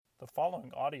The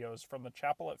following audio is from the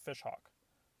Chapel at Fishhawk.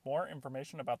 More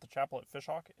information about the Chapel at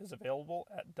Fishhawk is available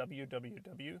at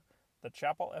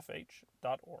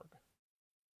www.thechapelfh.org.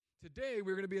 Today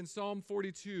we're going to be in Psalm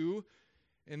 42,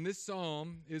 and this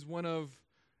psalm is one of,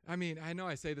 I know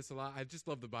I say this a lot, I just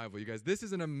love the Bible, you guys. This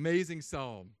is an amazing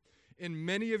psalm, and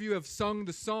many of you have sung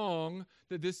the song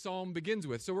that this psalm begins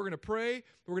with. So we're going to pray,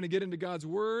 we're going to get into God's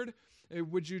Word.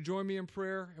 Would you join me in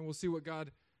prayer, and we'll see what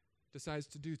God decides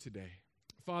to do today.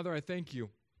 Father, I thank you.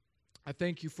 I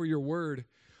thank you for your Word.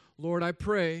 Lord, I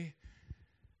pray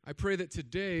that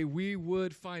today we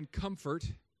would find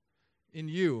comfort in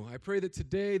you. I pray that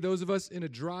today, those of us in a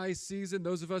dry season,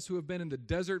 those of us who have been in the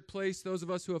desert place, those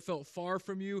of us who have felt far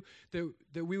from you,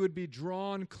 that we would be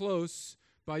drawn close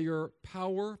by your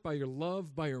power, by your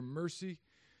love, by your mercy.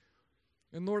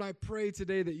 And Lord, I pray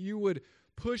today that you would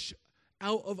push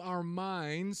out of our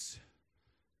minds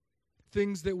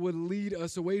things that would lead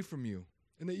us away from you,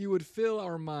 and that you would fill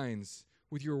our minds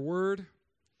with your word,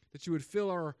 that you would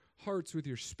fill our hearts with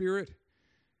your spirit,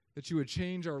 that you would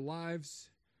change our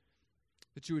lives,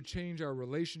 that you would change our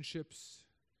relationships,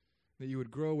 that you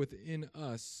would grow within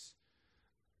us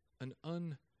an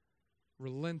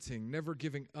unrelenting, never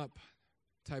giving up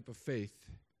type of faith.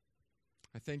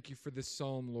 I thank you for this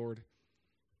psalm, Lord.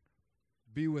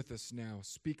 Be with us now.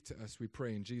 Speak to us, we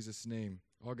pray in Jesus' name.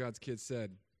 All God's kids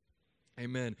said,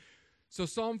 amen. So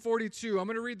Psalm 42, I'm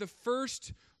going to read the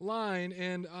first line,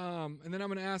 and then I'm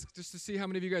going to ask just to see how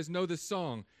many of you guys know this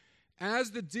song.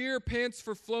 As the deer pants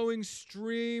for flowing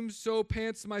streams, so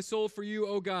pants my soul for you,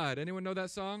 O God. Anyone know that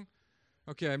song?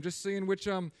 Okay, I'm just seeing which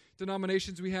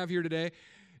denominations we have here today.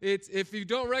 It's, if you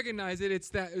don't recognize it, it's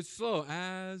slow.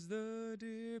 As the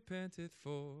deer panteth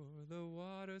for the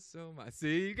water, so much.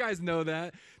 See, you guys know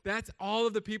that. That's all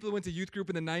of the people who went to youth group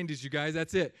in the 90s, you guys.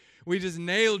 That's it. We just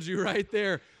nailed you right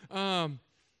there. And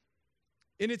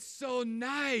it's so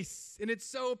nice, and it's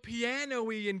so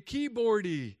piano-y and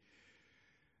keyboardy.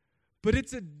 But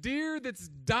it's a deer that's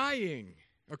dying.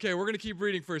 Okay, we're going to keep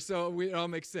reading first, so it all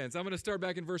makes sense. I'm going to start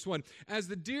back in verse 1. As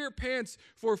the deer pants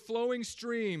for flowing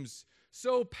streams,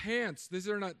 so pants. These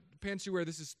are not pants you wear.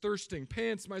 This is thirsting.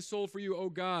 Pants my soul for you, O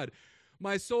God.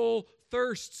 My soul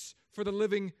thirsts for the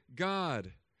living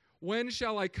God. When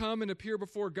shall I come and appear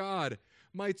before God?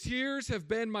 My tears have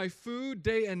been my food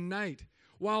day and night,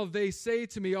 while they say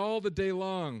to me all the day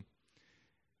long,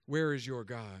 where is your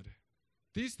God?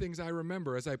 These things I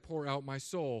remember as I pour out my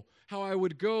soul, how I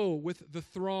would go with the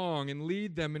throng and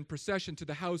lead them in procession to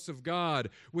the house of God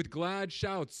with glad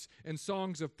shouts and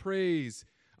songs of praise,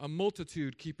 a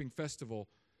multitude keeping festival.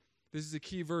 This is a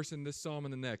key verse in this psalm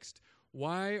and the next.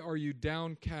 Why are you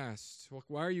downcast?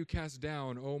 Why are you cast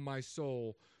down, O my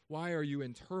soul? Why are you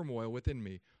in turmoil within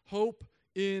me? Hope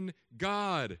in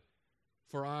God,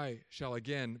 for I shall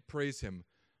again praise him,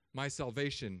 my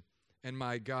salvation and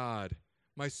my God.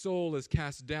 My soul is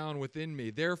cast down within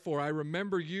me. Therefore, I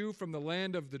remember you from the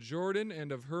land of the Jordan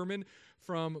and of Hermon,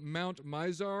 from Mount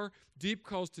Mizar. Deep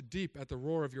calls to deep at the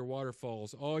roar of your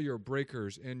waterfalls. All your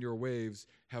breakers and your waves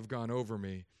have gone over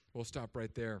me. We'll stop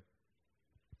right there.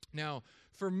 Now,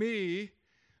 for me,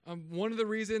 one of the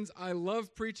reasons I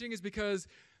love preaching is because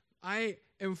I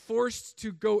am forced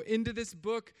to go into this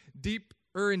book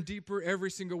deeper and deeper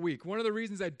every single week. One of the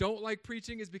reasons I don't like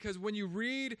preaching is because when you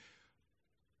read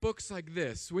books like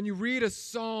this, when you read a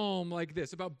psalm like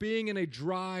this about being in a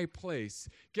dry place,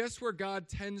 guess where God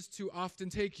tends to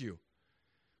often take you?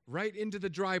 Right into the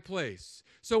dry place.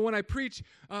 So when I preach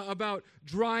about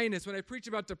dryness, when I preach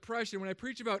about depression, when I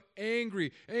preach about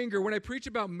anger, when I preach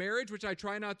about marriage, which I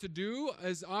try not to do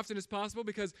as often as possible,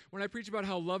 because when I preach about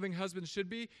how loving husbands should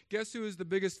be, guess who is the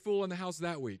biggest fool in the house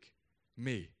that week?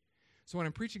 Me. So when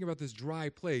I'm preaching about this dry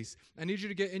place, I need you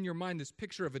to get in your mind this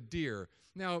picture of a deer.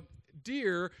 Now,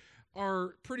 deer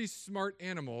are pretty smart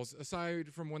animals,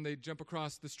 aside from when they jump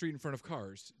across the street in front of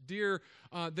cars. Deer,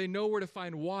 they know where to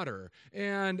find water.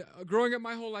 And growing up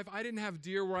my whole life, I didn't have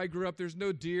deer where I grew up. There's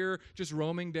no deer just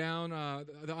roaming down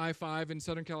the I-5 in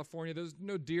Southern California. There's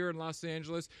no deer in Los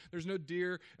Angeles. There's no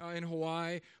deer in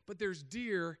Hawaii. But there's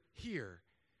deer here.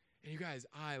 And you guys,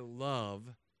 I love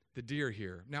the deer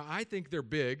here. Now, I think they're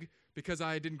big because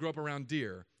I didn't grow up around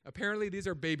deer. Apparently, these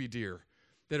are baby deer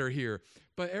that are here.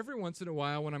 But every once in a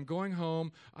while, when I'm going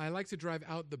home, I like to drive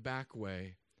out the back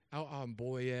way, out on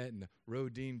Boyette and the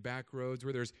Rodine back roads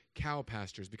where there's cow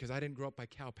pastures, because I didn't grow up by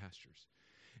cow pastures.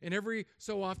 And every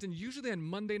so often, usually on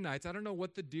Monday nights, I don't know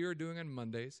what the deer are doing on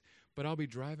Mondays, but I'll be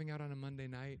driving out on a Monday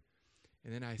night,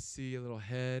 and then I see a little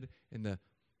head and the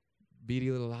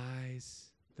beady little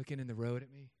eyes looking in the road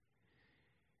at me.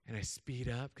 And I speed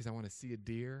up because I want to see a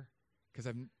deer, because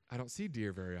I don't see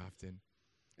deer very often.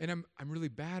 And I'm really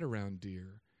bad around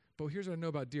deer. But here's what I know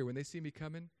about deer. When they see me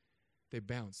coming, they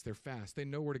bounce. They're fast. They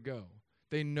know where to go.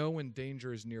 They know when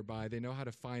danger is nearby. They know how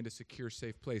to find a secure,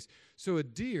 safe place. So a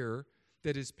deer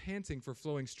that is panting for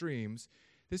flowing streams,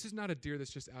 this is not a deer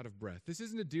that's just out of breath. This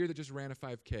isn't a deer that just ran a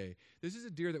 5K. This is a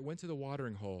deer that went to the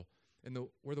watering hole, and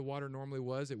where the water normally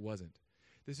was, it wasn't.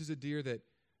 This is a deer that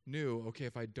knew, okay,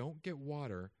 if I don't get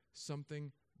water,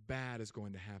 something bad is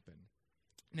going to happen.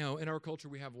 Now, in our culture,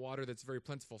 we have water that's very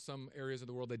plentiful. Some areas of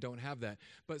the world, they don't have that.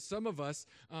 But some of us,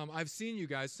 I've seen you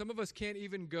guys, some of us can't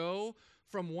even go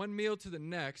from one meal to the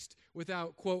next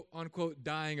without, quote, unquote,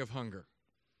 dying of hunger.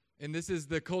 And this is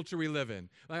the culture we live in.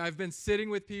 Like, I've been sitting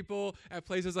with people at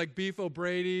places like Beef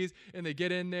O'Brady's, and they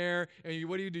get in there, and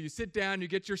what do? You sit down, you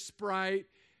get your Sprite,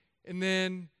 and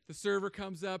then the server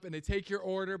comes up, and they take your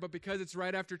order, but because it's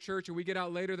right after church, and we get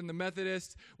out later than the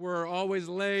Methodists, we're always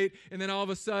late, and then all of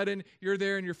a sudden, you're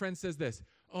there, and your friend says this,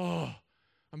 "Oh,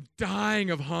 I'm dying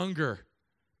of hunger."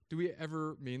 Do we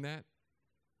ever mean that?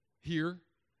 Here?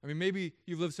 I mean, maybe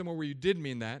you've lived somewhere where you did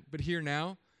mean that, but here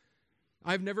now?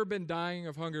 I've never been dying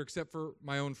of hunger except for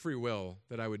my own free will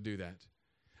that I would do that.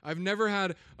 I've never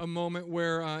had a moment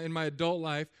where in my adult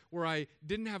life where I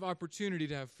didn't have opportunity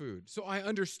to have food. So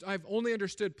I've only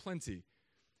understood plenty.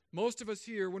 Most of us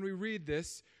here, when we read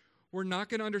this, we're not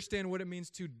going to understand what it means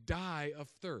to die of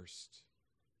thirst.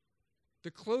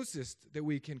 The closest that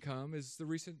we can come is the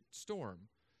recent storm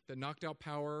that knocked out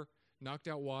power, knocked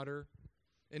out water.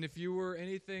 And if you were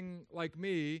anything like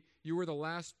me, you were the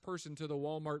last person to the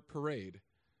Walmart parade.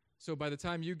 So by the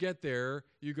time you get there,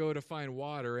 you go to find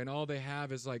water, and all they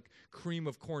have is like cream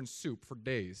of corn soup for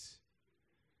days.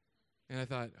 And I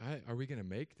thought, are we going to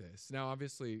make this? Now,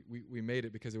 obviously, we made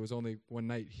it because it was only one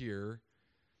night here,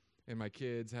 and my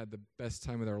kids had the best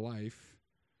time of their life,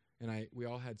 and we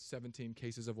all had 17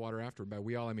 cases of water after. By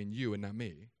we all, I mean you and not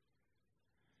me.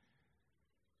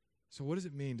 So what does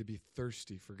it mean to be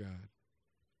thirsty for God?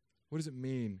 What does it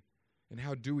mean, and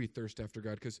how do we thirst after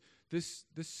God? Because this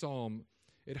psalm,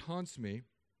 it haunts me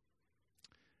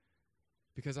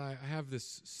because I have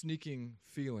this sneaking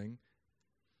feeling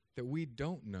that we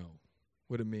don't know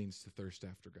what it means to thirst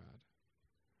after God.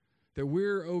 That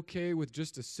we're okay with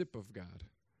just a sip of God.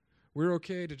 We're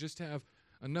okay to just have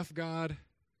enough God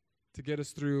to get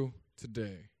us through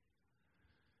today.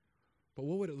 But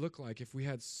what would it look like if we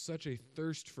had such a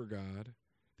thirst for God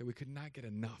that we could not get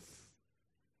enough?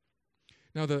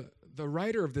 Now, the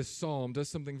writer of this psalm does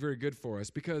something very good for us,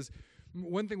 because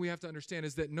one thing we have to understand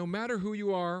is that no matter who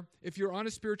you are, if you're on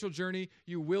a spiritual journey,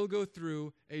 you will go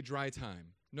through a dry time,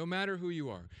 no matter who you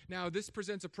are. Now, this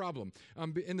presents a problem.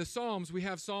 In the Psalms, we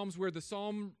have Psalms where the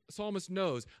psalmist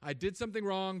knows, I did something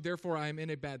wrong, therefore I am in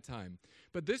a bad time.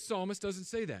 But this psalmist doesn't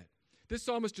say that. This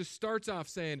psalmist just starts off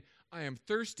saying, I am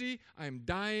thirsty, I am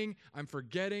dying, I'm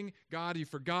forgetting. God, you've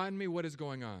forgotten me, what is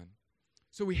going on?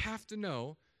 So we have to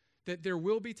know that there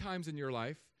will be times in your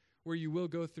life where you will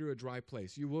go through a dry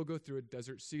place. You will go through a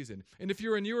desert season. And if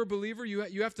you're a newer believer,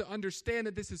 you have to understand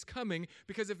that this is coming,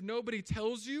 because if nobody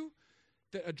tells you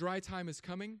that a dry time is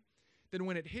coming, then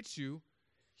when it hits you,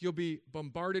 you'll be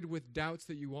bombarded with doubts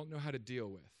that you won't know how to deal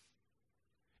with.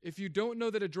 If you don't know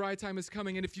that a dry time is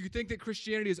coming, and if you think that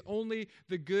Christianity is only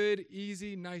the good,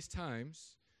 easy, nice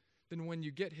times, then when you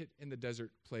get hit in the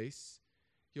desert place,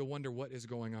 you'll wonder what is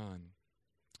going on.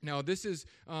 Now, this is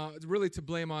really to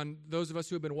blame on those of us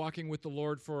who have been walking with the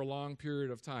Lord for a long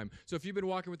period of time. So if you've been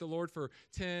walking with the Lord for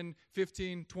 10,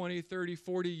 15, 20, 30,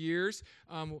 40 years,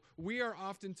 we are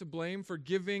often to blame for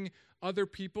giving other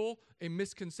people a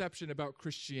misconception about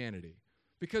Christianity.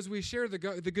 Because we share the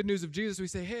good news of Jesus, we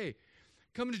say, hey,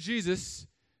 come to Jesus,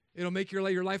 it'll make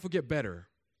your life will get better.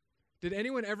 Did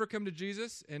anyone ever come to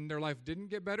Jesus and their life didn't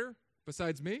get better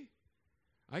besides me?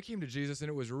 I came to Jesus and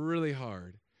it was really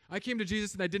hard. I came to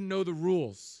Jesus and I didn't know the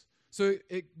rules. So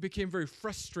it became very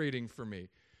frustrating for me.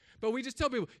 But we just tell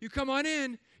people, you come on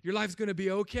in, your life's going to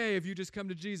be okay if you just come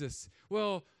to Jesus.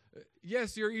 Well,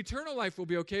 yes, your eternal life will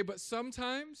be okay, but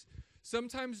sometimes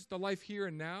the life here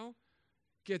and now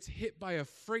gets hit by a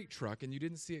freight truck and you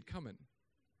didn't see it coming.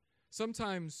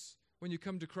 Sometimes when you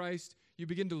come to Christ, you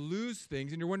begin to lose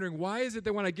things, and you're wondering, why is it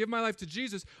that when I give my life to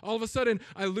Jesus, all of a sudden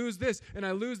I lose this, and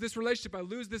I lose this relationship, I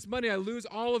lose this money, I lose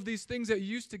all of these things that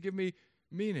used to give me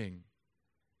meaning?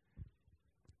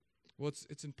 Well,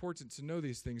 it's important to know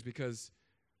these things, because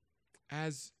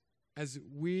as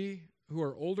we who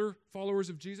are older followers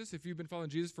of Jesus, if you've been following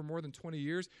Jesus for more than 20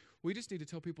 years, we just need to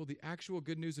tell people the actual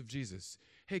good news of Jesus.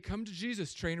 Hey, come to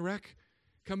Jesus, train wreck.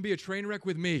 Come be a train wreck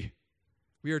with me.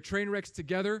 We are train wrecks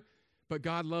together, but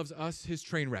God loves us, his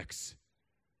train wrecks.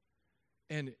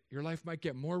 And your life might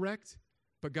get more wrecked,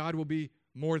 but God will be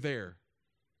more there.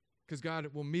 because God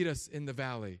will meet us in the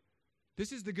valley.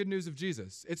 This is the good news of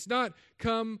Jesus. It's not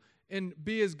come and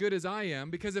be as good as I am,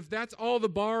 because if that's all the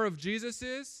bar of Jesus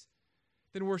is,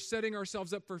 then we're setting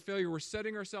ourselves up for failure. We're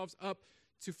setting ourselves up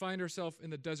to find ourselves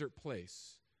in the desert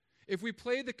place. If we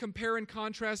play the compare and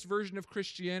contrast version of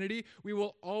Christianity, we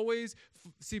will always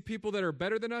see people that are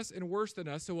better than us and worse than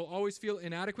us, so we'll always feel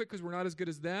inadequate because we're not as good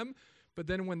as them, but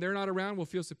then when they're not around, we'll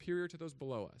feel superior to those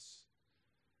below us.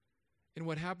 And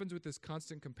what happens with this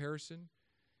constant comparison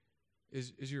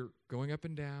is you're going up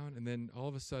and down, and then all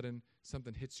of a sudden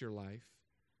something hits your life,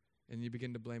 and you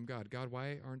begin to blame God. God,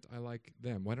 why aren't I like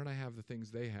them? Why don't I have the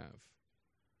things they have?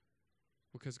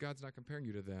 Because God's not comparing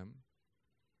you to them.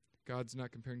 God's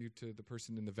not comparing you to the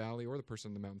person in the valley or the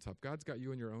person on the mountaintop. God's got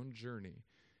you on your own journey.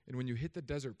 And when you hit the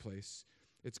desert place,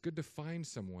 it's good to find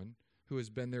someone who has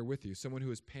been there with you, someone who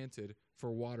has panted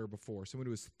for water before, someone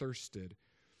who has thirsted.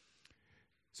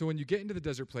 So when you get into the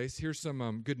desert place, here's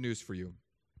some good news for you.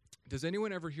 Does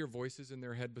anyone ever hear voices in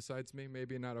their head besides me?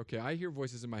 Maybe not. Okay, I hear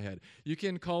voices in my head. You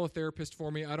can call a therapist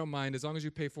for me. I don't mind. As long as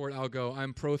you pay for it, I'll go.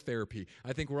 I'm pro-therapy.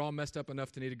 I think we're all messed up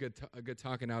enough to need a good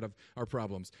talking out of our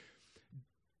problems.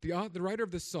 The writer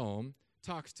of this psalm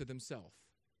talks to themselves.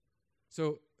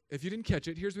 So if you didn't catch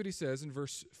it, here's what he says in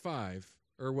verse 5,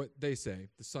 or what they say,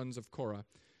 the sons of Korah.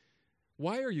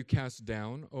 Why are you cast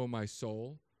down, O my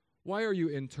soul? Why are you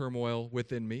in turmoil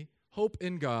within me? Hope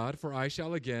in God, for I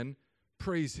shall again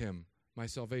praise him, my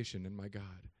salvation and my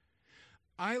God.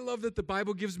 I love that the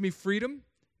Bible gives me freedom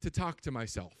to talk to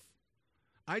myself.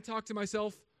 I talk to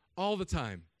myself all the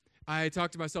time. I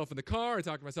talk to myself in the car. I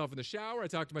talk to myself in the shower. I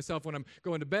talk to myself when I'm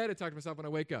going to bed. I talk to myself when I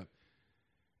wake up.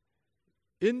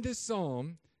 In this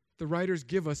psalm, the writers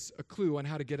give us a clue on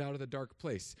how to get out of the dark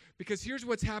place. Because here's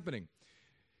what's happening.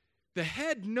 The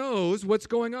head knows what's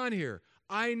going on here.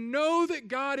 I know that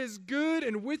God is good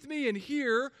and with me and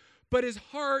here, but his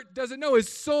heart doesn't know. His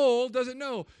soul doesn't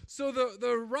know. So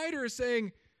the writer is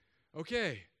saying,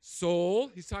 okay,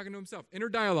 soul, he's talking to himself. Inner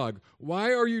dialogue.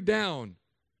 Why are you down?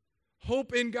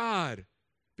 Hope in God,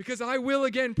 because I will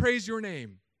again praise your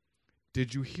name.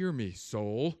 Did you hear me,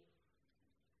 soul?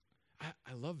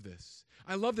 I love this.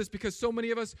 I love this because so many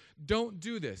of us don't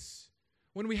do this.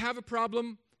 When we have a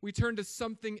problem, we turn to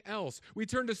something else. We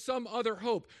turn to some other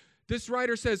hope. This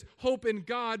writer says hope in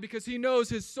God because he knows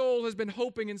his soul has been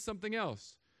hoping in something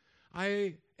else.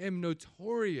 I am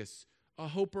notorious a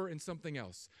hoper in something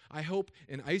else. I hope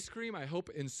in ice cream. I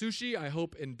hope in sushi. I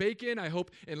hope in bacon. I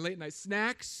hope in late night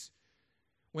snacks.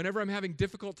 Whenever I'm having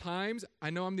difficult times, I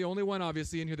know I'm the only one,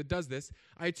 obviously, in here that does this.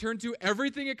 I turn to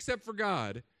everything except for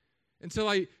God until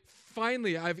I've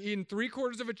eaten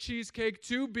 3/4 of a cheesecake,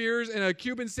 2 beers, and a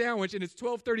Cuban sandwich, and it's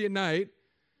 12:30 at night,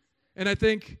 and I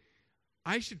think,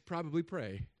 I should probably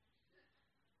pray.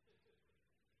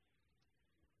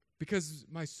 Because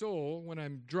my soul, when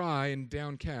I'm dry and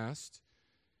downcast,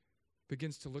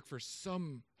 begins to look for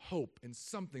some hope in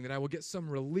something, that I will get some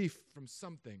relief from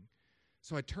something.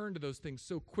 So I turn to those things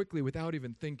so quickly without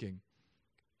even thinking.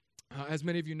 As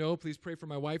many of you know, please pray for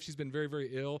my wife. She's been very, very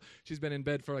ill. She's been in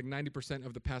bed for like 90%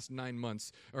 of the past 9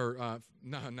 months. Or,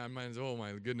 9 months, oh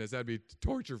my goodness, that'd be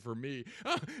torture for me.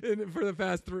 For the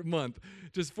past month.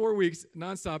 Just 4 weeks,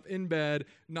 nonstop, in bed,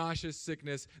 nauseous,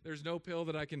 sickness. There's no pill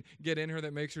that I can get in her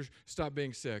that makes her stop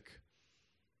being sick.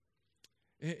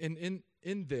 And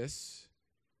in this,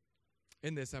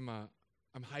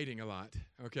 I'm hiding a lot,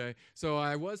 okay? So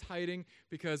I was hiding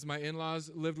because my in-laws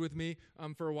lived with me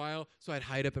for a while, so I'd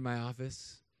hide up in my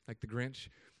office like the Grinch.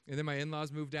 And then my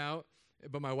in-laws moved out,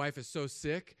 but my wife is so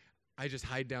sick, I just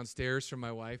hide downstairs from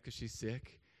my wife because she's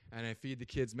sick, and I feed the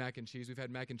kids mac and cheese. We've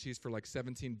had mac and cheese for like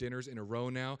 17 dinners in a row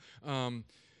now. And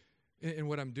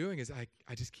what I'm doing is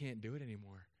I just can't do it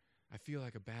anymore. I feel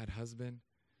like a bad husband,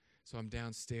 so I'm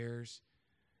downstairs,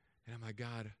 and I'm like,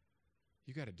 God,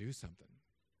 you got to do something.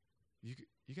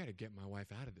 You got to get my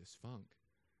wife out of this funk.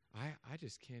 I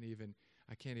just can't even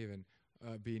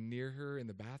be near her in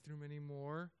the bathroom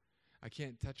anymore. I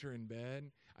can't touch her in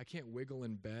bed. I can't wiggle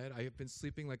in bed. I have been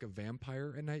sleeping like a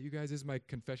vampire at night, you guys. This is my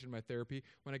confession, my therapy.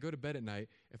 When I go to bed at night,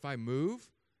 if I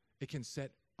move, it can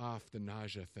set off the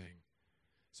nausea thing.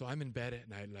 So I'm in bed at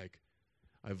night like,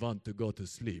 I want to go to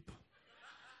sleep.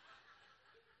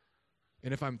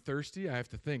 And if I'm thirsty, I have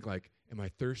to think like, am I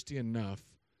thirsty enough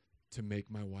to make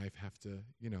my wife have to,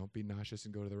 be nauseous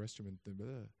and go to the restroom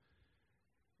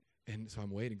and so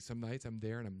I'm waiting. Some nights I'm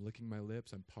there and I'm licking my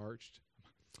lips. I'm parched.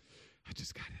 I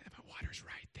just got it. My water's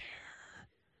right there.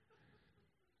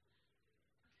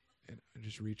 And I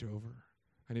just reach over.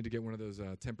 I need to get one of those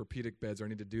Tempur-Pedic beds, or I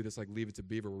need to do this like Leave It to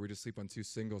Beaver, where we just sleep on 2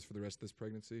 singles for the rest of this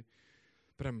pregnancy.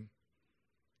 But I'm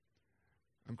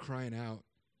crying out,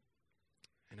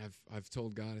 And I've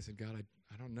told God, I said, God,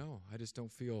 I don't know. I just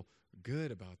don't feel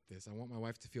good about this. I want my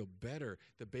wife to feel better.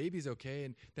 The baby's okay,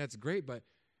 and that's great, but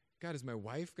God, is my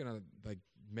wife going to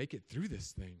make it through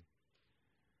this thing?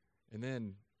 And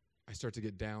then I start to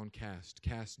get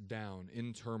cast down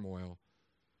in turmoil.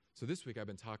 So this week I've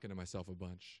been talking to myself a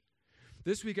bunch.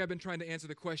 This week I've been trying to answer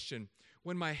the question,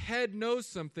 when my head knows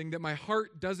something that my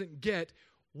heart doesn't get,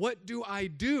 what do I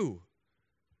do?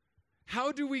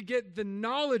 How do we get the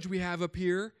knowledge we have up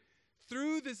here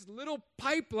through this little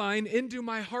pipeline into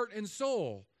my heart and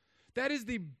soul? That is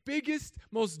the biggest,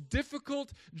 most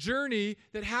difficult journey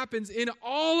that happens in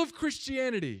all of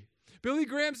Christianity. Billy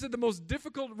Graham said the most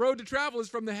difficult road to travel is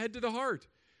from the head to the heart.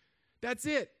 That's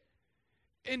it.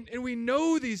 And we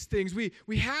know these things.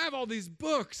 We have all these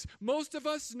books. Most of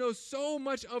us know so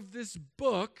much of this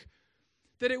book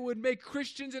that it would make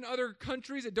Christians in other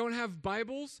countries that don't have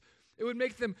Bibles, it would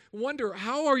make them wonder,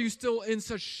 how are you still in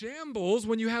such shambles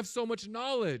when you have so much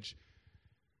knowledge?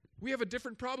 We have a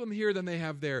different problem here than they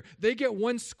have there. They get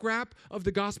one scrap of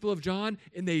the Gospel of John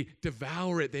and they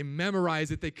devour it, they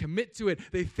memorize it, they commit to it,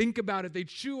 they think about it, they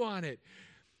chew on it.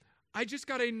 I just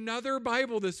got another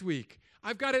Bible this week.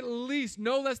 I've got at least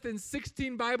no less than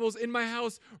 16 Bibles in my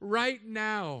house right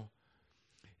now.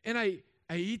 And I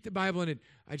eat the Bible and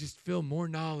I just feel more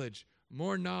knowledge.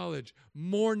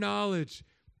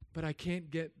 But I can't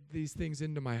get these things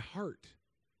into my heart.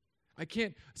 I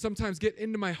can't sometimes get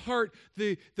into my heart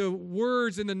the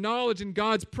words and the knowledge and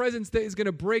God's presence that is going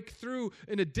to break through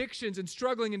in addictions and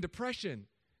struggling and depression.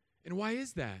 And why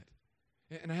is that?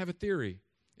 And I have a theory.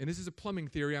 And this is a plumbing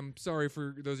theory. I'm sorry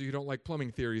for those of you who don't like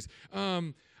plumbing theories.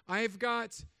 I've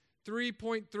got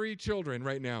 3.3 children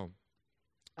right now.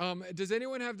 Did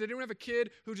anyone have a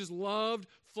kid who just loved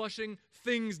flushing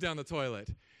things down the toilet?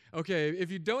 Okay, if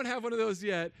you don't have one of those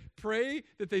yet, pray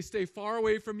that they stay far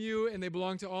away from you and they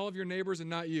belong to all of your neighbors and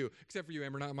not you. Except for you,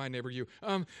 Amber, not my neighbor, you.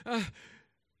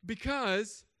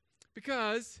 Because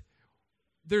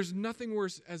there's nothing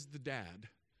worse as the dad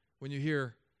when you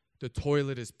hear the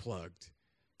toilet is plugged.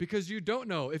 Because you don't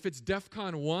know if it's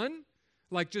DEFCON 1,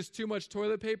 like just too much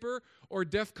toilet paper, or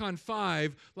DEFCON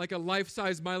 5, like a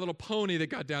life-size My Little Pony that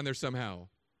got down there somehow.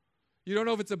 You don't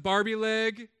know if it's a Barbie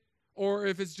leg or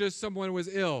if it's just someone was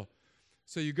ill.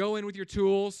 So you go in with your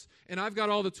tools, and I've got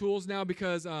all the tools now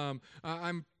because I'm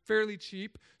fairly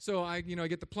cheap. So I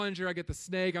get the plunger, I get the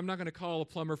snake. I'm not going to call a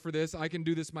plumber for this. I can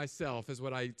do this myself, is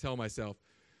what I tell myself.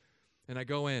 And I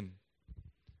go in,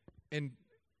 and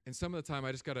some of the time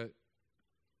I just got to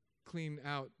clean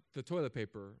out the toilet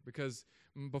paper, because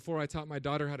before I taught my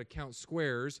daughter how to count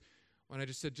squares, when I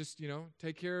just said,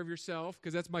 take care of yourself,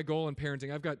 because that's my goal in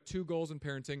parenting. I've got 2 goals in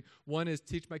parenting. One is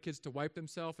teach my kids to wipe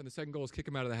themselves, and the second goal is kick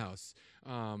them out of the house.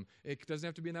 It doesn't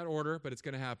have to be in that order, but it's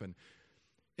going to happen.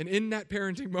 And in that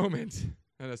parenting moment,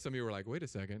 and some of you were like, wait a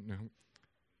second. No,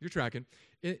 you're tracking.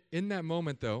 In that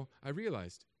moment, though, I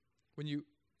realized when you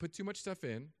put too much stuff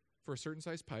in for a certain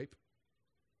size pipe,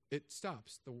 it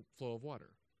stops the flow of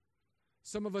water.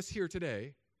 Some of us here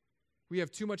today, we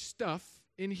have too much stuff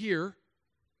in here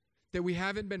that we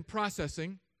haven't been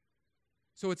processing,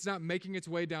 so it's not making its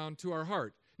way down to our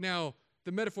heart. Now,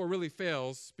 the metaphor really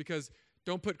fails because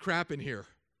don't put crap in here.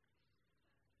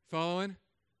 Following?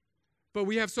 But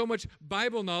we have so much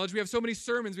Bible knowledge, we have so many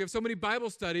sermons, we have so many Bible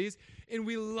studies, and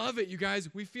we love it, you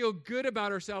guys. We feel good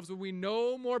about ourselves when we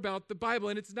know more about the Bible,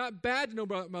 and it's not bad to know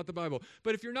about the Bible.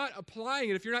 But if you're not applying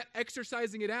it, if you're not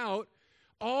exercising it out,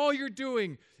 all you're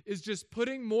doing is just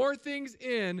putting more things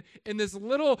in this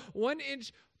little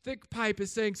 1-inch thick pipe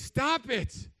is saying, stop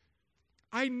it.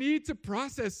 I need to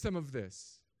process some of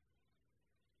this.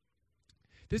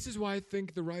 This is why I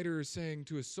think the writer is saying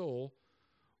to his soul,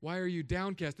 why are you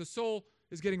downcast? The soul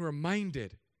is getting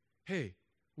reminded, hey,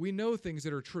 we know things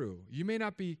that are true. You may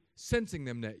not be sensing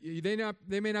them yet.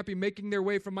 They may not be making their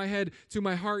way from my head to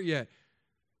my heart yet.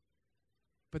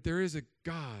 But there is a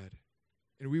God.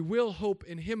 And we will hope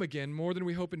in him again more than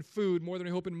we hope in food, more than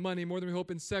we hope in money, more than we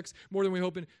hope in sex, more than we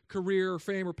hope in career or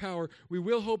fame or power. We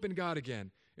will hope in God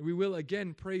again, and we will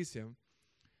again praise him.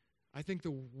 I think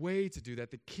the way to do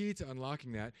that, the key to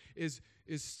unlocking that, is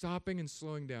stopping and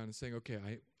slowing down and saying, okay,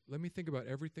 let me think about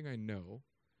everything I know,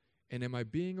 and am I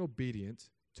being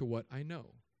obedient to what I know?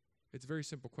 It's a very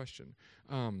simple question.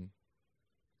 I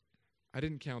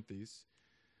didn't count these,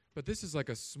 but this is like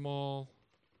a small...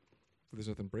 There's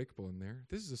nothing breakable in there.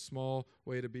 This is a small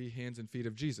way to be hands and feet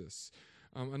of Jesus.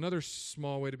 Another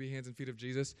small way to be hands and feet of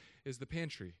Jesus is the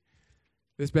pantry.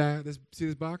 See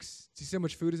this box? Do you see how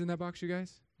much food is in that box, you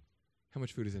guys? How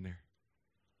much food is in there?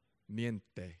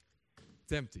 Niente.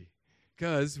 It's empty.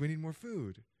 Because we need more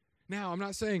food. Now, I'm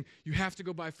not saying you have to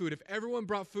go buy food. If everyone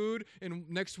brought food in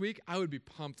next week, I would be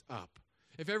pumped up.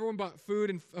 If everyone bought food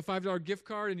and a $5 gift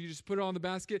card and you just put it all in the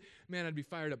basket, man, I'd be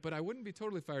fired up. But I wouldn't be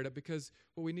totally fired up, because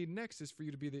what we need next is for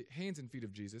you to be the hands and feet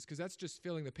of Jesus, because that's just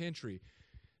filling the pantry.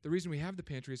 The reason we have the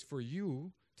pantry is for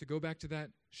you to go back to that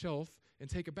shelf and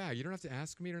take a bag. You don't have to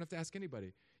ask me. You don't have to ask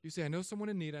anybody. You say, I know someone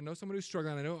in need. I know someone who's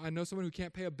struggling. I know someone who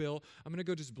can't pay a bill. I'm going to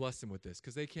go just bless them with this,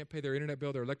 because they can't pay their internet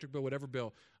bill, their electric bill, whatever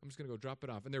bill. I'm just going to go drop it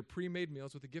off. And they're pre-made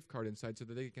meals with a gift card inside so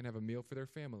that they can have a meal for their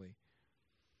family.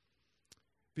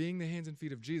 Being the hands and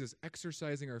feet of Jesus,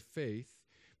 exercising our faith,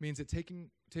 means that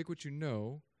take what you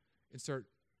know and start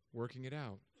working it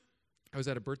out. I was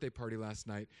at a birthday party last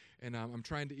night, and I'm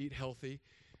trying to eat healthy,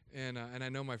 and I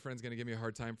know my friend's going to give me a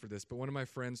hard time for this, but one of my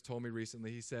friends told me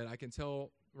recently, he said, I can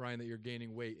tell, Ryan, that you're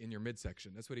gaining weight in your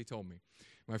midsection. That's what he told me,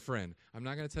 my friend. I'm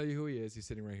not going to tell you who he is. He's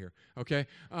sitting right here, okay?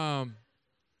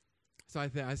 So I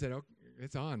said, oh,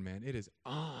 it's on, man. It is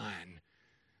on.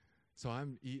 So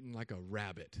I'm eating like a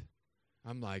rabbit.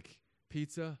 I'm like,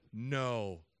 pizza?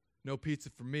 No. No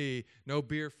pizza for me. No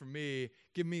beer for me.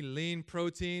 Give me lean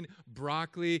protein,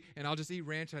 broccoli, and I'll just eat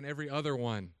ranch on every other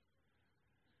one.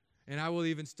 And I will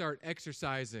even start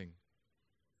exercising.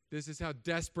 This is how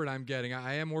desperate I'm getting.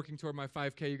 I am working toward my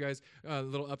 5K, you guys. A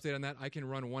little update on that. I can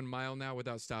run 1 mile now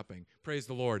without stopping. Praise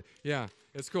the Lord. Yeah,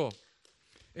 it's cool.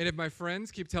 And if my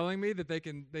friends keep telling me that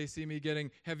they see me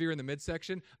getting heavier in the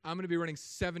midsection, I'm going to be running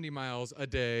 70 miles a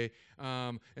day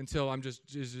until I'm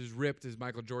just as ripped as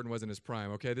Michael Jordan was in his prime.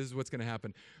 Okay, this is what's going to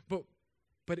happen.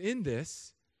 But in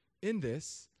this,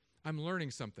 I'm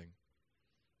learning something.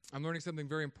 I'm learning something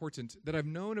very important that I've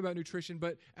known about nutrition,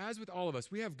 but as with all of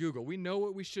us, we have Google. We know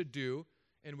what we should do,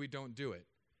 and we don't do it,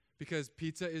 because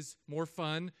pizza is more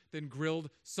fun than grilled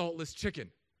saltless chicken.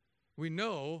 We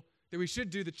know that we should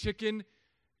do the chicken,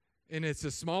 and it's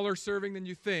a smaller serving than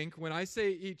you think. When I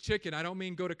say eat chicken, I don't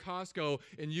mean go to Costco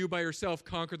and you by yourself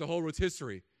conquer the whole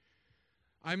rotisserie.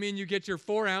 I mean you get your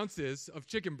 4 ounces of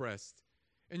chicken breast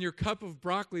and your cup of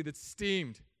broccoli that's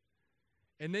steamed.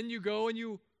 And then you go and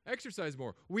you exercise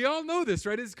more. We all know this,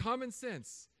 right? It's common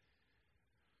sense.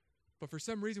 But for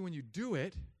some reason, when you do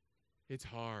it, it's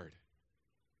hard.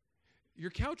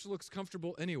 Your couch looks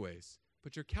comfortable anyways,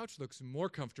 but your couch looks more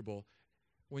comfortable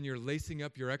when you're lacing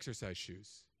up your exercise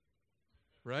shoes.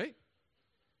 Right?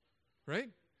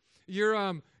 Right? Your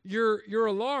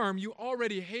alarm, you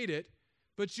already hate it,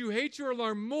 but you hate your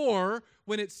alarm more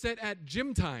when it's set at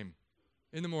gym time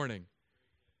in the morning.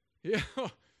 Yeah,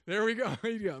 there we go.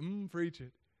 Preach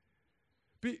it.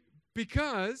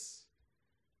 Because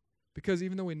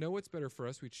even though we know what's better for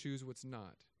us, we choose what's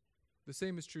not. The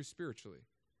same is true spiritually.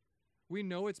 We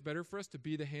know it's better for us to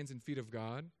be the hands and feet of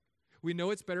God. We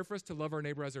know it's better for us to love our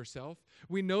neighbor as ourselves.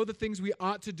 We know the things we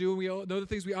ought to do, and we know the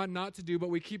things we ought not to do, but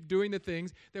we keep doing the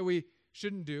things that we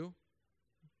shouldn't do.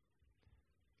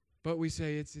 But we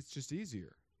say it's just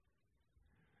easier.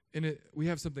 And we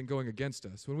have something going against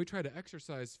us. When we try to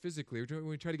exercise physically, when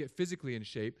we try to get physically in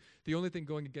shape, the only thing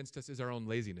going against us is our own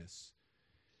laziness.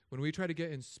 When we try to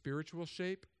get in spiritual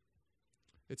shape,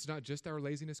 it's not just our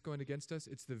laziness going against us,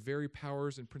 it's the very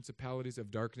powers and principalities of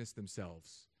darkness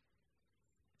themselves.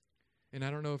 And I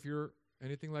don't know if you're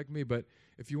anything like me, but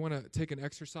if you want to take an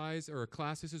exercise or a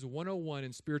class, this is 101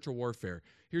 in spiritual warfare.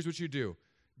 Here's what you do.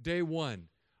 Day 1,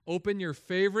 open your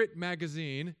favorite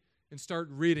magazine and start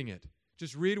reading it.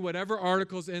 Just read whatever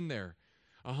article's in there.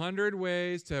 100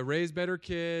 ways to raise better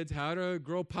kids, how to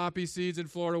grow poppy seeds in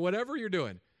Florida, whatever you're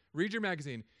doing. Read your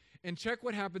magazine and check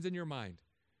what happens in your mind.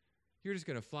 You're just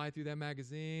going to fly through that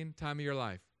magazine, time of your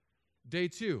life. Day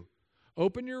 2.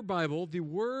 Open your Bible, the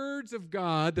words of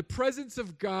God, the presence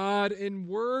of God in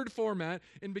word format,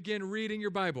 and begin reading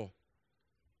your Bible.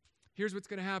 Here's what's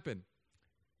going to happen.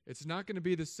 It's not going to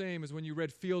be the same as when you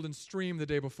read Field and Stream the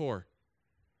day before.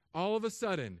 All of a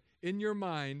sudden, in your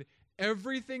mind,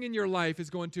 everything in your life is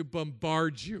going to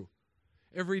bombard you.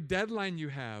 Every deadline you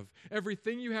have,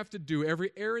 everything you have to do,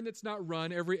 every errand that's not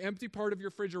run, every empty part of your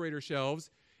refrigerator shelves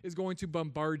is going to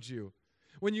bombard you.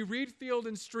 When you read Field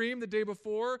and Stream the day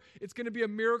before, it's going to be a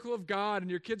miracle of God,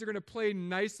 and your kids are going to play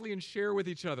nicely and share with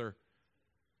each other.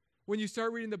 When you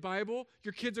start reading the Bible,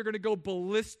 your kids are going to go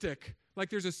ballistic, like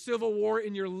there's a civil war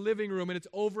in your living room, and it's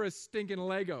over a stinking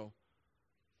Lego.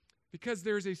 Because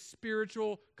there's a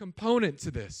spiritual component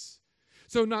to this.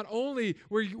 So not only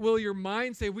will your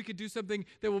mind say we could do something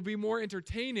that will be more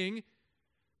entertaining,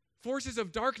 forces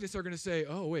of darkness are going to say,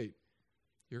 oh, wait,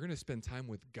 you're going to spend time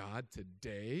with God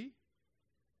today?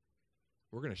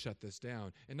 We're going to shut this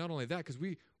down. And not only that, because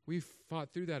we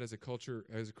fought through that as a culture,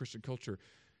 as a Christian culture.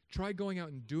 Try going out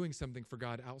and doing something for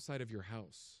God outside of your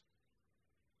house.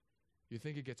 You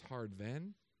think it gets hard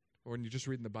then? or when you're just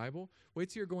reading the Bible, wait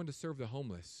till you're going to serve the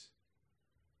homeless.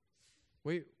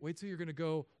 Wait till you're going to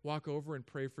go walk over and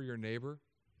pray for your neighbor.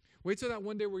 Wait till that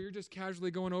one day where you're just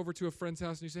casually going over to a friend's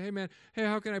house and you say, hey,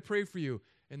 how can I pray for you?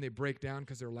 And they break down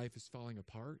because their life is falling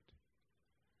apart.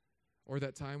 Or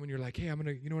that time when you're like, hey, you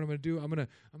know what I'm gonna do? I'm gonna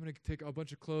take a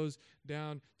bunch of clothes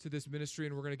down to this ministry,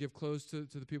 and we're gonna give clothes to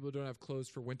the people who don't have clothes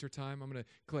for winter time. I'm gonna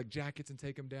collect jackets and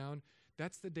take them down.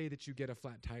 That's the day that you get a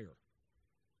flat tire.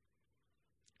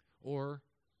 Or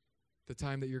the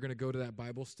time that you're gonna go to that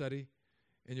Bible study,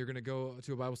 and you're gonna go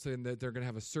to a Bible study, and that they're gonna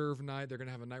have a serve night. They're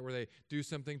gonna have a night where they do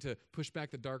something to push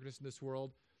back the darkness in this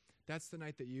world. That's the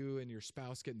night that you and your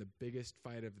spouse get in the biggest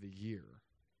fight of the year.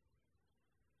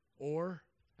 Or,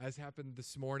 as happened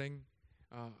this morning,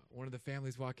 one of the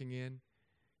families walking in,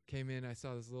 came in, I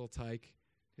saw this little tyke.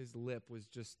 His lip was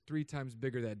just 3 times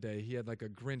bigger that day. He had like a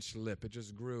Grinch lip. It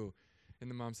just grew. And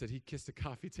the mom said, he kissed a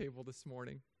coffee table this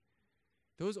morning.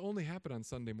 Those only happen on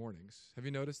Sunday mornings. Have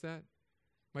you noticed that?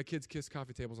 My kids kiss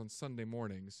coffee tables on Sunday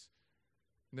mornings.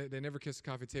 They never kiss a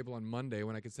coffee table on Monday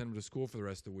when I can send them to school for the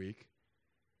rest of the week.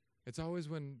 It's always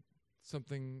when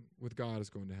something with God is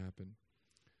going to happen.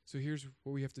 So here's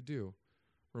what we have to do.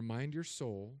 Remind your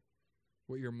soul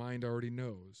what your mind already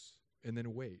knows, and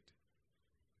then wait.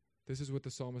 This is what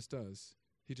the psalmist does.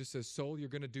 He just says, soul, you're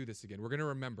going to do this again. We're going to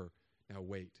remember. Now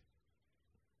wait.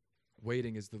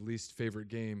 Waiting is the least favorite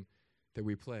game that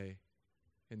we play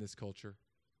in this culture.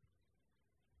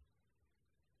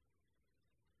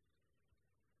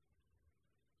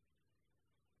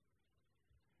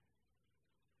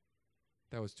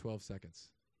 That was 12 seconds.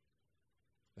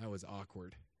 That was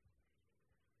awkward.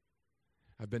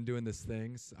 I've been doing this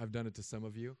thing. I've done it to some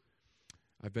of you.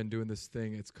 I've been doing this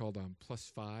thing. It's called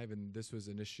 +5, and this was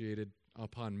initiated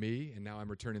upon me, and now I'm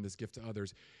returning this gift to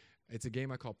others. It's a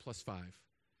game I call +5.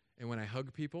 And when I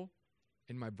hug people,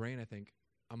 in my brain I think,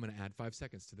 I'm going to add 5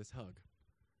 seconds to this hug.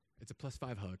 It's a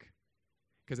 +5 hug.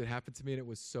 Because it happened to me, and it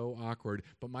was so awkward.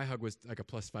 But my hug was like a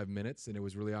 +5 minutes, and it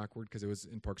was really awkward because it was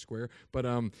in Park Square. But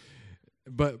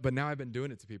now I've been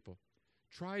doing it to people.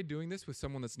 Try doing this with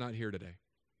someone that's not here today.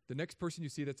 The next person you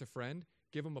see that's a friend,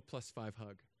 give them a +5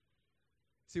 hug.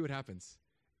 See what happens.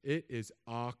 It is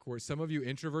awkward. Some of you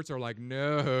introverts are like,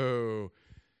 no.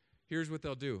 Here's what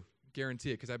they'll do.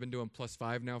 Guarantee it, because I've been doing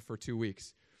 +5 now for 2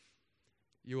 weeks.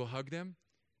 You will hug them,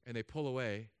 and they pull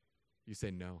away. You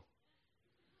say no.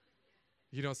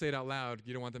 You don't say it out loud.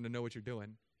 You don't want them to know what you're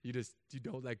doing. You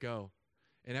don't let go.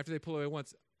 And after they pull away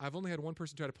once, I've only had one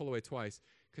person try to pull away twice.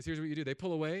 Because here's what you do. They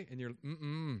pull away, and you're,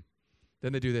 Then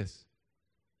they do this.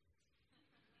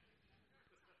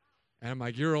 And I'm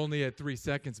like, you're only at 3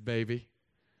 seconds, baby.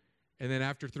 And then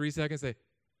after 3 seconds, and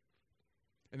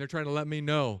they're trying to let me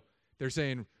know. They're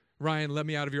saying, Ryan, let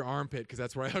me out of your armpit, because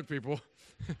that's where I hug people.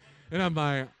 And I'm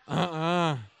like,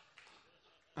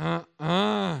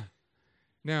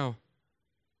 Now,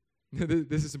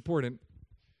 this is important.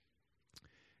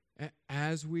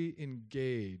 As we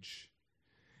engage,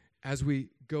 as we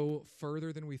go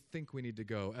further than we think we need to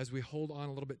go, as we hold on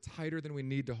a little bit tighter than we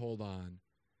need to hold on,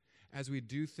 as we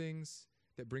do things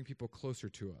that bring people closer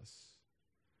to us,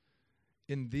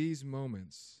 in these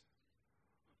moments,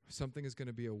 something is going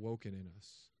to be awoken in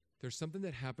us. There's something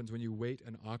that happens when you wait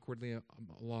an awkwardly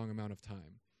long amount of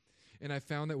time. And I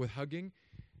found that with hugging,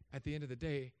 at the end of the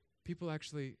day, people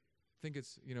actually think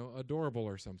it's, adorable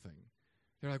or something.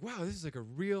 They're like, wow, this is like a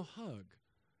real hug.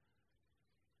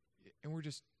 And we're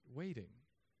just waiting.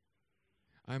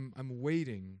 I'm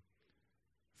waiting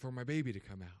for my baby to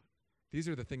come out. These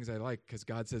are the things I like, because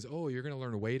God says, oh, you're going to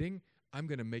learn waiting? I'm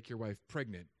going to make your wife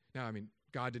pregnant. Now,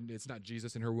 God didn't, it's not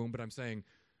Jesus in her womb, but I'm saying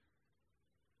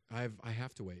I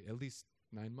have to wait at least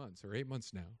 9 months or 8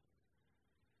 months now.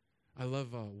 I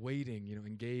love waiting,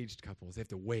 engaged couples. They have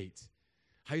to wait.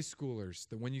 High schoolers,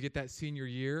 when you get that senior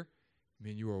year,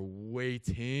 you are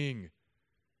waiting.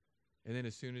 And then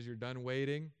as soon as you're done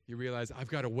waiting, you realize I've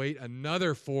got to wait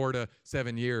another 4 to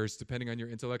 7 years, depending on your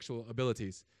intellectual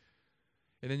abilities.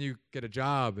 And then you get a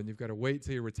job, and you've got to wait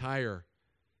till you retire.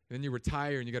 And then you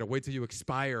retire, and you got to wait till you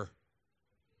expire.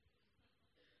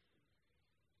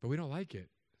 But we don't like it,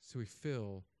 so we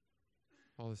fill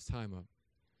all this time up.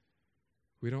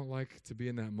 We don't like to be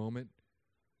in that moment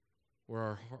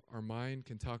where our mind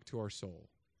can talk to our soul,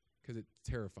 because it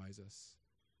terrifies us.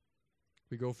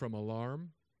 We go from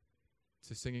alarm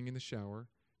to singing in the shower,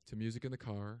 to music in the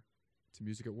car, to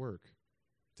music at work,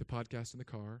 to podcast in the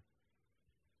car,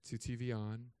 to TV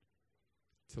on,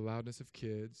 to loudness of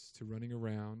kids, to running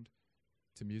around,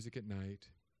 to music at night,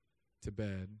 to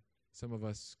bed. Some of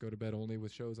us go to bed only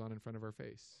with shows on in front of our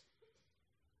face.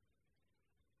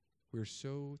 We're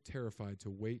so terrified to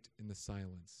wait in the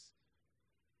silence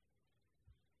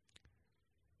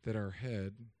that our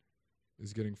head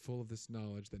is getting full of this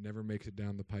knowledge that never makes it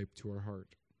down the pipe to our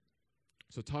heart.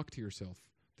 So talk to yourself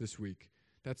this week.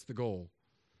 That's the goal.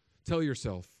 Tell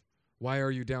yourself, why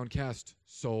are you downcast,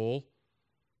 soul?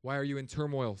 Why are you in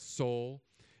turmoil, soul?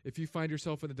 If you find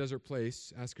yourself in a desert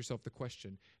place, ask yourself the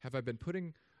question, have I been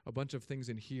putting a bunch of things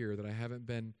in here that I haven't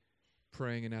been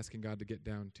praying and asking God to get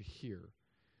down to here?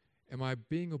 Am I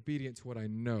being obedient to what I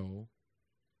know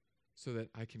so that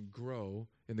I can grow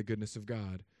in the goodness of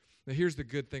God? Now here's the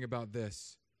good thing about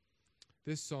this.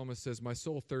 This psalmist says, my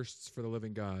soul thirsts for the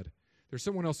living God. There's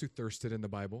someone else who thirsted in the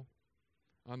Bible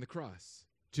on the cross.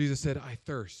 Jesus said, I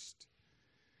thirst.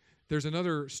 There's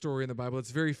another story in the Bible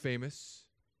that's very famous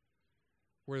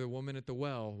where the woman at the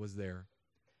well was there.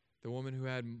 The woman who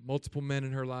had multiple men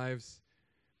in her lives.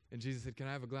 And Jesus said, can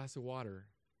I have a glass of water?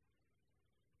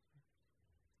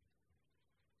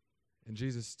 And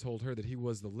Jesus told her that he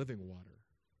was the living water.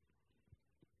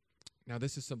 Now,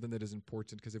 this is something that is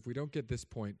important because if we don't get this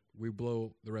point, we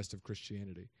blow the rest of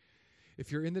Christianity.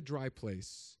 If you're in the dry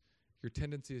place, your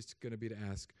tendency is going to be to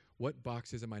ask, what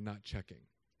boxes am I not checking?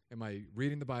 Am I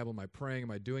reading the Bible? Am I praying?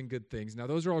 Am I doing good things? Now,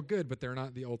 those are all good, but they're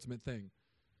not the ultimate thing.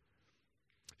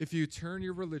 If you turn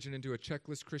your religion into a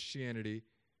checklist Christianity,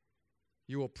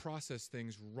 you will process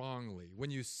things wrongly.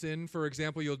 When you sin, for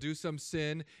example, you'll do some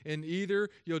sin, and either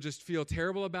you'll just feel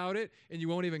terrible about it, and you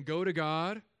won't even go to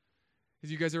God. Did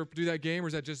you guys ever do that game, or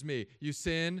is that just me? You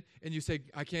sin, and you say,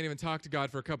 I can't even talk to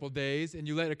God for a couple of days, and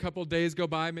you let a couple of days go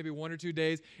by, maybe 1 or 2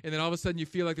 days, and then all of a sudden you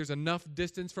feel like there's enough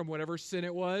distance from whatever sin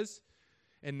it was,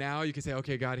 and now you can say,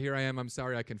 okay, God, here I am. I'm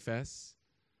sorry, I confess.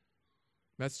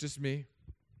 That's just me,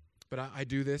 but I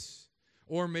do this.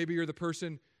 Or maybe you're the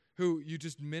person who you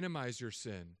just minimize your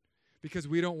sin because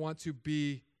we don't want to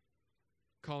be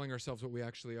calling ourselves what we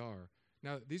actually are.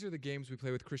 Now, these are the games we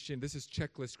play with Christianity. This is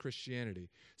checklist Christianity.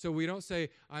 So we don't say,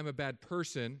 I'm a bad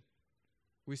person.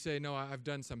 We say, no, I've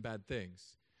done some bad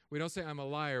things. We don't say, I'm a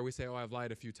liar. We say, oh, I've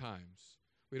lied a few times.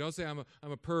 We don't say, I'm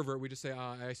a pervert. We just say,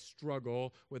 I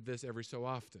struggle with this every so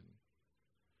often.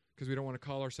 Because we don't want to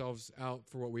call ourselves out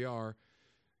for what we are.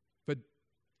 But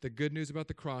the good news about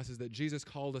the cross is that Jesus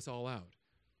called us all out.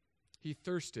 He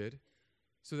thirsted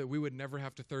so that we would never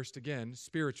have to thirst again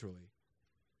spiritually.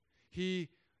 He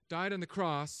died on the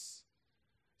cross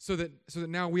so that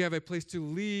now we have a place to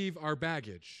leave our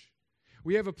baggage.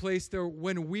 We have a place there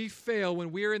when we fail,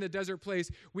 when we are in the desert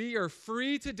place, we are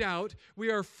free to doubt.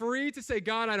 We are free to say,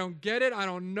 God, I don't get it. I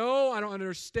don't know. I don't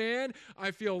understand.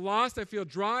 I feel lost. I feel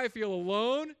dry. I feel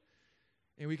alone.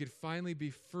 And we could finally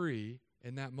be free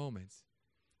in that moment.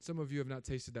 Some of you have not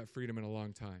tasted that freedom in a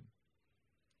long time.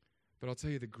 But I'll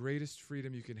tell you, the greatest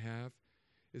freedom you can have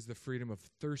is the freedom of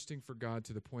thirsting for God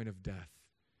to the point of death.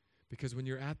 Because when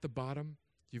you're at the bottom,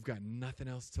 you've got nothing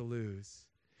else to lose.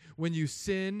 When you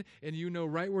sin and you know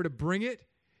right where to bring it,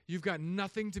 you've got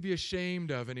nothing to be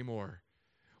ashamed of anymore.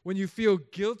 When you feel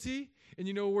guilty and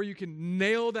you know where you can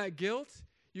nail that guilt,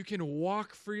 you can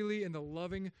walk freely in the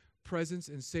loving presence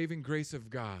and saving grace of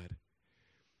God.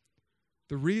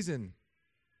 The reason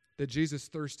that Jesus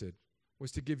thirsted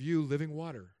was to give you living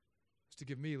water, was to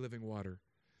give me living water.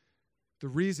 The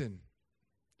reason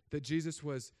that Jesus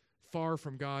was far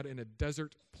from God in a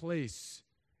desert place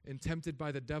and tempted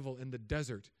by the devil in the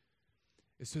desert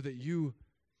is so that you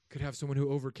could have someone who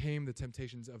overcame the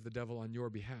temptations of the devil on your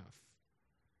behalf.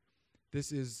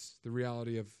 This is the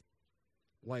reality of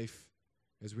life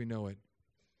as we know it.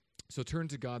 So turn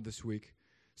to God this week.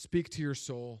 Speak to your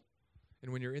soul.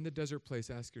 And when you're in the desert place,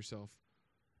 ask yourself,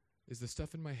 is the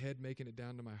stuff in my head making it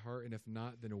down to my heart? And if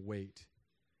not, then wait.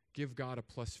 Give God a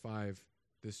 +5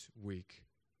 this week.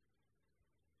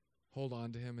 Hold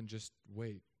on to him and just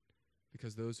wait.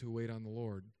 Because those who wait on the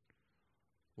Lord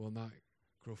will not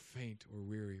grow faint or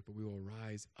weary, but we will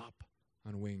rise up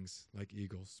on wings like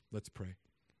eagles. Let's pray.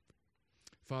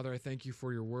 Father, I thank you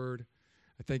for your word.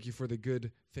 I thank you for the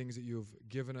good things that you have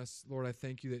given us. Lord, I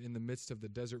thank you that in the midst of the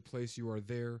desert place, you are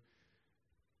there.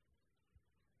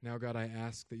 Now, God, I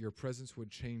ask that your presence would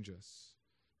change us,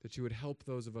 that you would help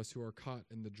those of us who are caught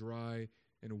in the dry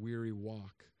and weary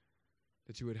walk,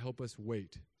 that you would help us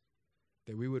wait,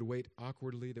 that we would wait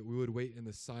awkwardly, that we would wait in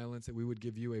the silence, that we would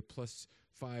give you a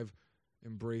 +5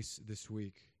 embrace this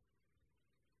week.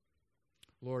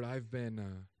 Lord, I've been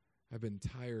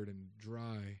tired and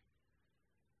dry.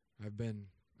 I've been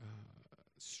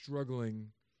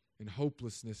struggling in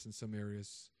hopelessness in some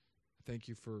areas. I thank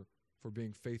you for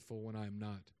being faithful when I am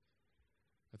not.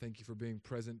 I thank you for being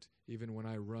present even when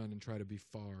I run and try to be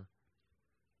far.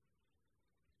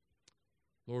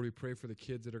 Lord, we pray for the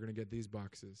kids that are going to get these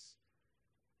boxes,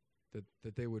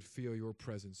 that they would feel your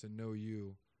presence and know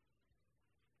you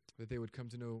that they would come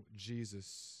to know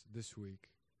Jesus this week,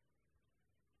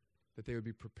 that they would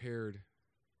be prepared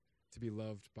to be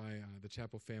loved by the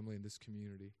Chapel family and this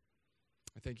community.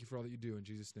 I thank you for all that you do. In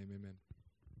Jesus' name, amen.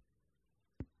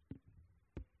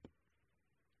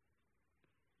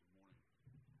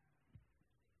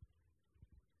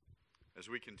 As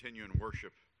we continue in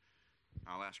worship,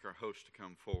 I'll ask our host to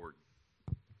come forward.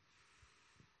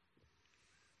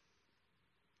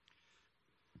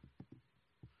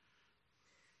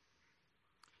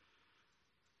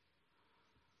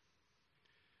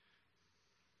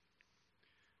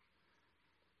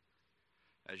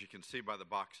 As you can see by the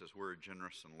boxes, we're a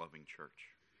generous and loving church.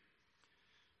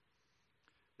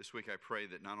 This week I pray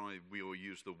that not only we will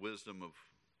use the wisdom of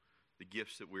the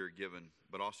gifts that we are given,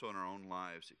 but also in our own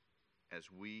lives as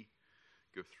we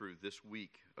go through this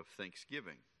week of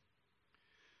Thanksgiving,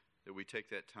 that we take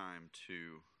that time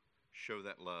to show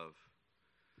that love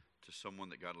to someone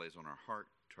that God lays on our heart,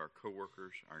 to our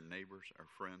coworkers, our neighbors, our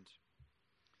friends,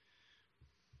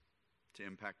 to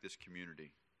impact this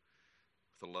community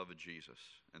with the love of Jesus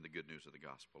and the good news of the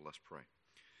gospel. Let's pray.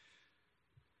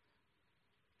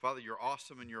 Father, you're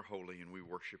awesome and you're holy, and we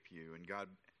worship you. And God,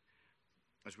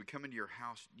 as we come into your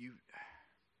house,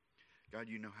 God,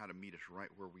 you know how to meet us right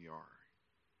where we are.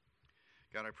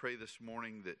 God, I pray this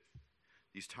morning that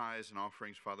these tithes and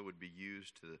offerings, Father, would be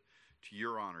used to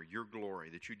your honor, your glory,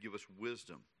 that you'd give us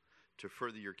wisdom to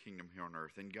further your kingdom here on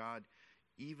earth. And God,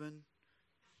 even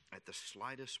at the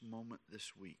slightest moment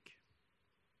this week,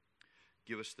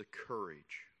 give us the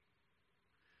courage,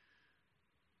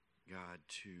 God,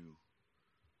 to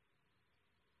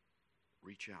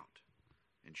reach out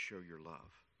and show your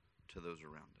love to those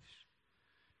around us.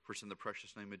 For it's in the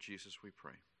precious name of Jesus we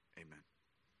pray. Amen.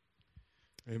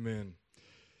 Amen.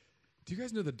 Do you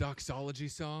guys know the doxology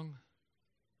song?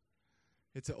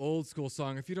 It's an old school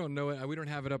song. If you don't know it, we don't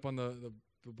have it up on the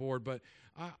board, but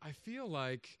I feel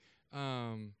like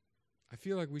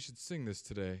we should sing this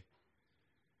today,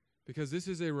 because this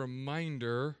is a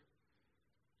reminder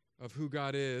of who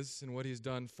God is and what he's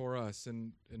done for us.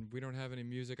 And we don't have any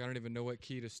music. I don't even know what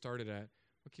key to start it at.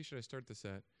 What key should I start this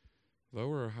at?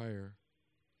 Lower or higher?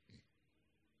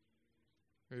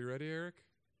 Are you ready, Eric?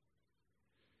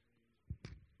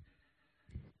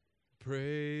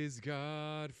 Praise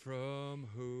God, from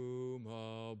whom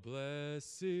all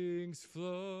blessings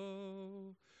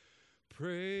flow.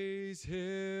 Praise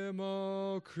him,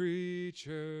 all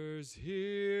creatures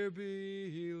here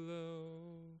below.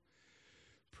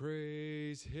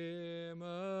 Praise him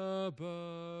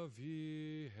above,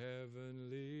 ye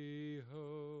heavenly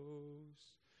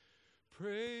hosts.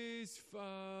 Praise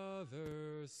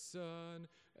Father, Son,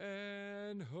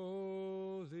 and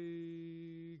Holy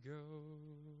Ghost.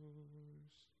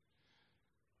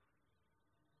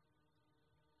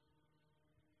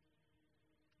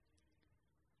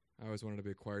 I always wanted to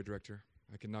be a choir director.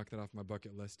 I can knock that off my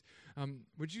bucket list.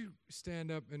 Would you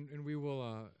stand up, and we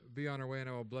will be on our way, and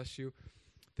I will bless you.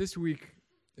 This week,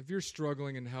 if you're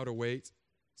struggling in how to wait,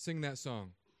 sing that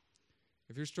song.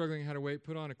 If you're struggling how to wait,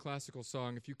 put on a classical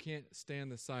song. If you can't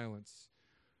stand the silence,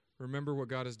 remember what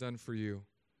God has done for you,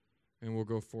 and we'll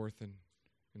go forth and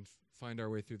find our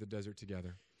way through the desert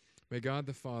together. May God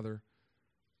the Father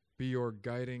be your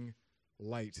guiding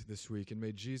light this week, and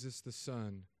may Jesus the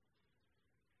Son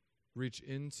reach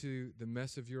into the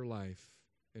mess of your life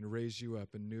and raise you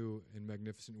up in new and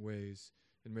magnificent ways.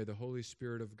 And may the Holy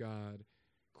Spirit of God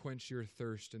quench your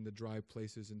thirst in the dry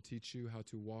places and teach you how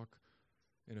to walk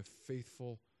in a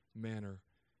faithful manner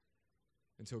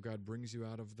until God brings you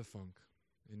out of the funk.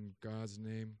 In God's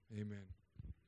name, amen.